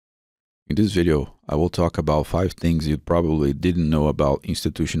In this video, I will talk about 5 things you probably didn't know about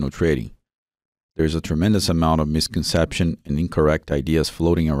institutional trading. There's a tremendous amount of misconception and incorrect ideas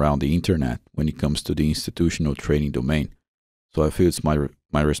floating around the internet when it comes to the institutional trading domain, so I feel it's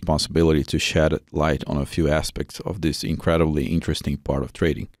my responsibility to shed light on a few aspects of this incredibly interesting part of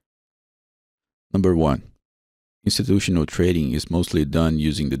trading. Number 1. Institutional trading is mostly done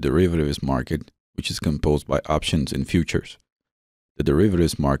using the derivatives market, which is composed by options and futures. The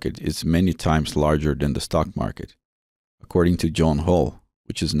derivatives market is many times larger than the stock market. According to John Hall,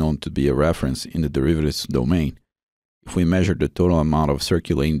 which is known to be a reference in the derivatives domain, if we measure the total amount of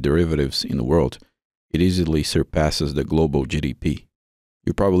circulating derivatives in the world, it easily surpasses the global GDP.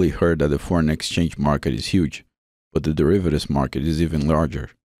 You probably heard that the foreign exchange market is huge, but the derivatives market is even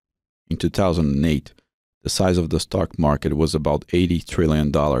larger. In 2008, the size of the stock market was about $80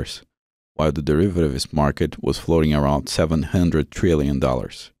 trillion, while the derivatives market was floating around $700 trillion.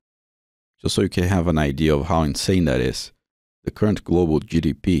 Just so you can have an idea of how insane that is, the current global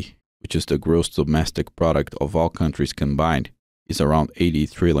GDP, which is the gross domestic product of all countries combined, is around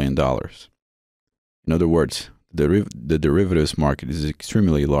 $80 trillion. In other words, the derivatives market is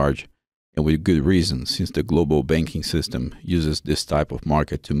extremely large, and with good reason, since the global banking system uses this type of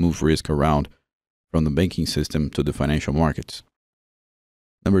market to move risk around from the banking system to the financial markets.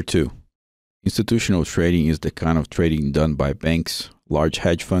 Number 2. Institutional trading is the kind of trading done by banks, large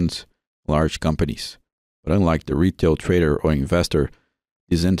hedge funds, large companies. But unlike the retail trader or investor,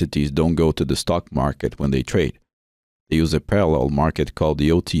 these entities don't go to the stock market when they trade. They use a parallel market called the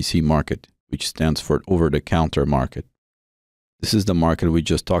OTC market, which stands for over-the-counter market. This is the market we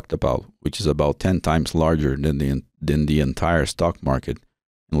just talked about, which is about 10 times larger than the entire stock market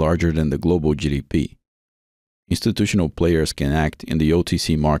and larger than the global GDP. Institutional players can act in the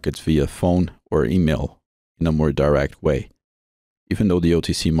OTC markets via phone or email in a more direct way. Even though the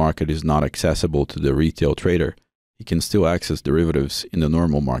OTC market is not accessible to the retail trader, he can still access derivatives in the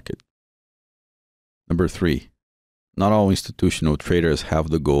normal market. Number 3. Not all institutional traders have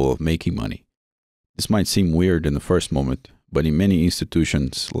the goal of making money. This might seem weird in the first moment, but in many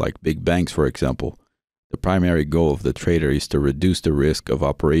institutions, like big banks for example, the primary goal of the trader is to reduce the risk of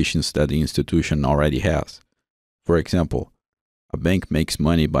operations that the institution already has. For example, a bank makes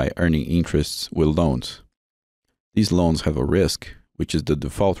money by earning interests with loans. These loans have a risk, which is the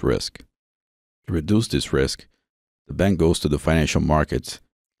default risk. To reduce this risk, the bank goes to the financial markets,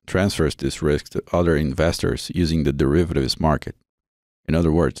 transfers this risk to other investors using the derivatives market. In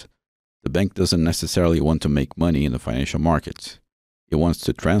other words, the bank doesn't necessarily want to make money in the financial markets. It wants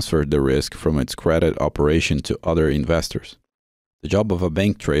to transfer the risk from its credit operation to other investors. The job of a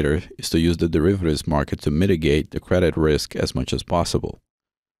bank trader is to use the derivatives market to mitigate the credit risk as much as possible.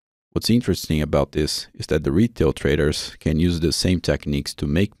 What's interesting about this is that the retail traders can use the same techniques to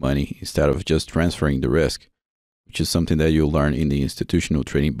make money instead of just transferring the risk, which is something that you'll learn in the institutional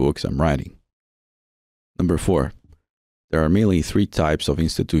trading books I'm writing. Number 4. There are mainly 3 types of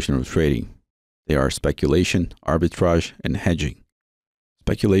institutional trading. They are speculation, arbitrage, and hedging.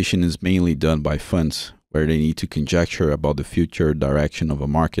 Speculation is mainly done by funds, where they need to conjecture about the future direction of a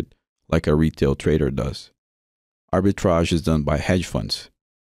market like a retail trader does. Arbitrage is done by hedge funds.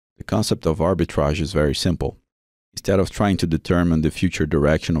 The concept of arbitrage is very simple. Instead of trying to determine the future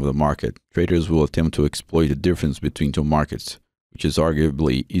direction of the market, traders will attempt to exploit the difference between 2 markets, which is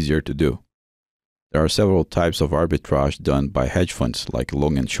arguably easier to do. There are several types of arbitrage done by hedge funds like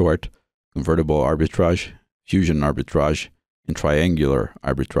long and short, convertible arbitrage, fusion arbitrage, and triangular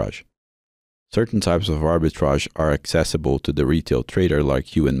arbitrage. Certain types of arbitrage are accessible to the retail trader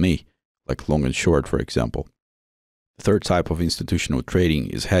like you and me, like long and short for example. The third type of institutional trading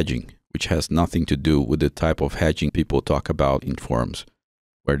is hedging, which has nothing to do with the type of hedging people talk about in forums,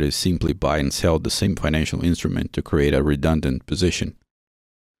 where they simply buy and sell the same financial instrument to create a redundant position.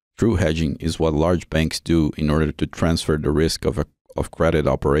 True hedging is what large banks do in order to transfer the risk of credit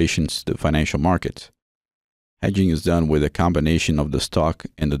operations to the financial markets. Hedging is done with a combination of the stock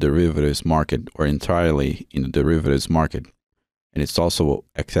and the derivatives market or entirely in the derivatives market, and it's also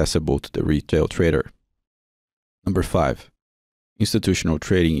accessible to the retail trader. Number 5. Institutional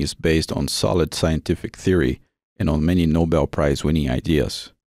trading is based on solid scientific theory and on many Nobel Prize winning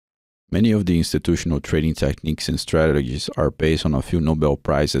ideas. Many of the institutional trading techniques and strategies are based on a few Nobel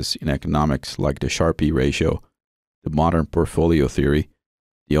Prizes in economics like the Sharpe ratio, the modern portfolio theory,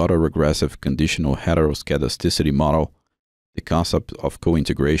 the autoregressive conditional heteroscedasticity model, the concept of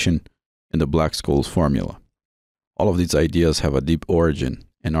co-integration, and the Black-Scholes formula. All of these ideas have a deep origin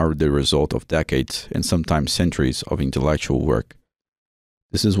and are the result of decades and sometimes centuries of intellectual work.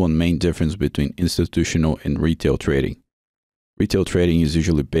 This is one main difference between institutional and retail trading. Retail trading is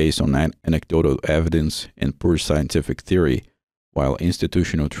usually based on anecdotal evidence and poor scientific theory, while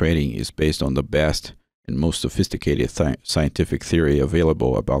institutional trading is based on the best and most sophisticated scientific theory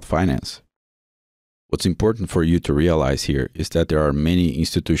available about finance. What's important for you to realize here is that there are many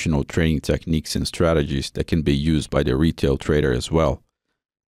institutional trading techniques and strategies that can be used by the retail trader as well.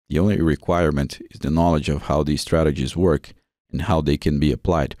 The only requirement is the knowledge of how these strategies work and how they can be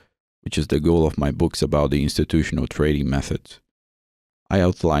applied, which is the goal of my books about the institutional trading methods. I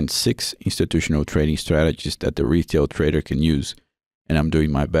outlined 6 institutional trading strategies that the retail trader can use, and I'm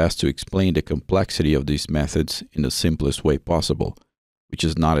doing my best to explain the complexity of these methods in the simplest way possible, which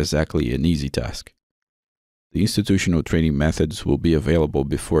is not exactly an easy task. The institutional trading methods will be available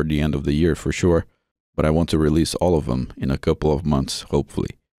before the end of the year for sure, but I want to release all of them in a couple of months,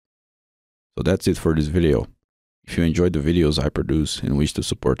 hopefully. So that's it for this video. If you enjoyed the videos I produce and wish to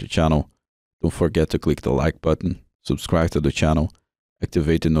support the channel, don't forget to click the like button, subscribe to the channel,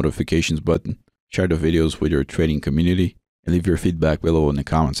 activate the notifications button, share the videos with your trading community, and leave your feedback below in the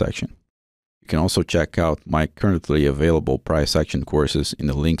comment section. You can also check out my currently available price action courses in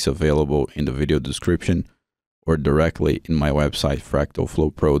the links available in the video description or directly in my website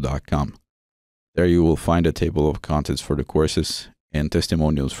fractalflowpro.com. There you will find a table of contents for the courses and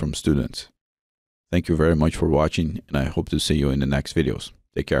testimonials from students. Thank you very much for watching, and I hope to see you in the next videos.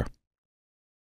 Take care.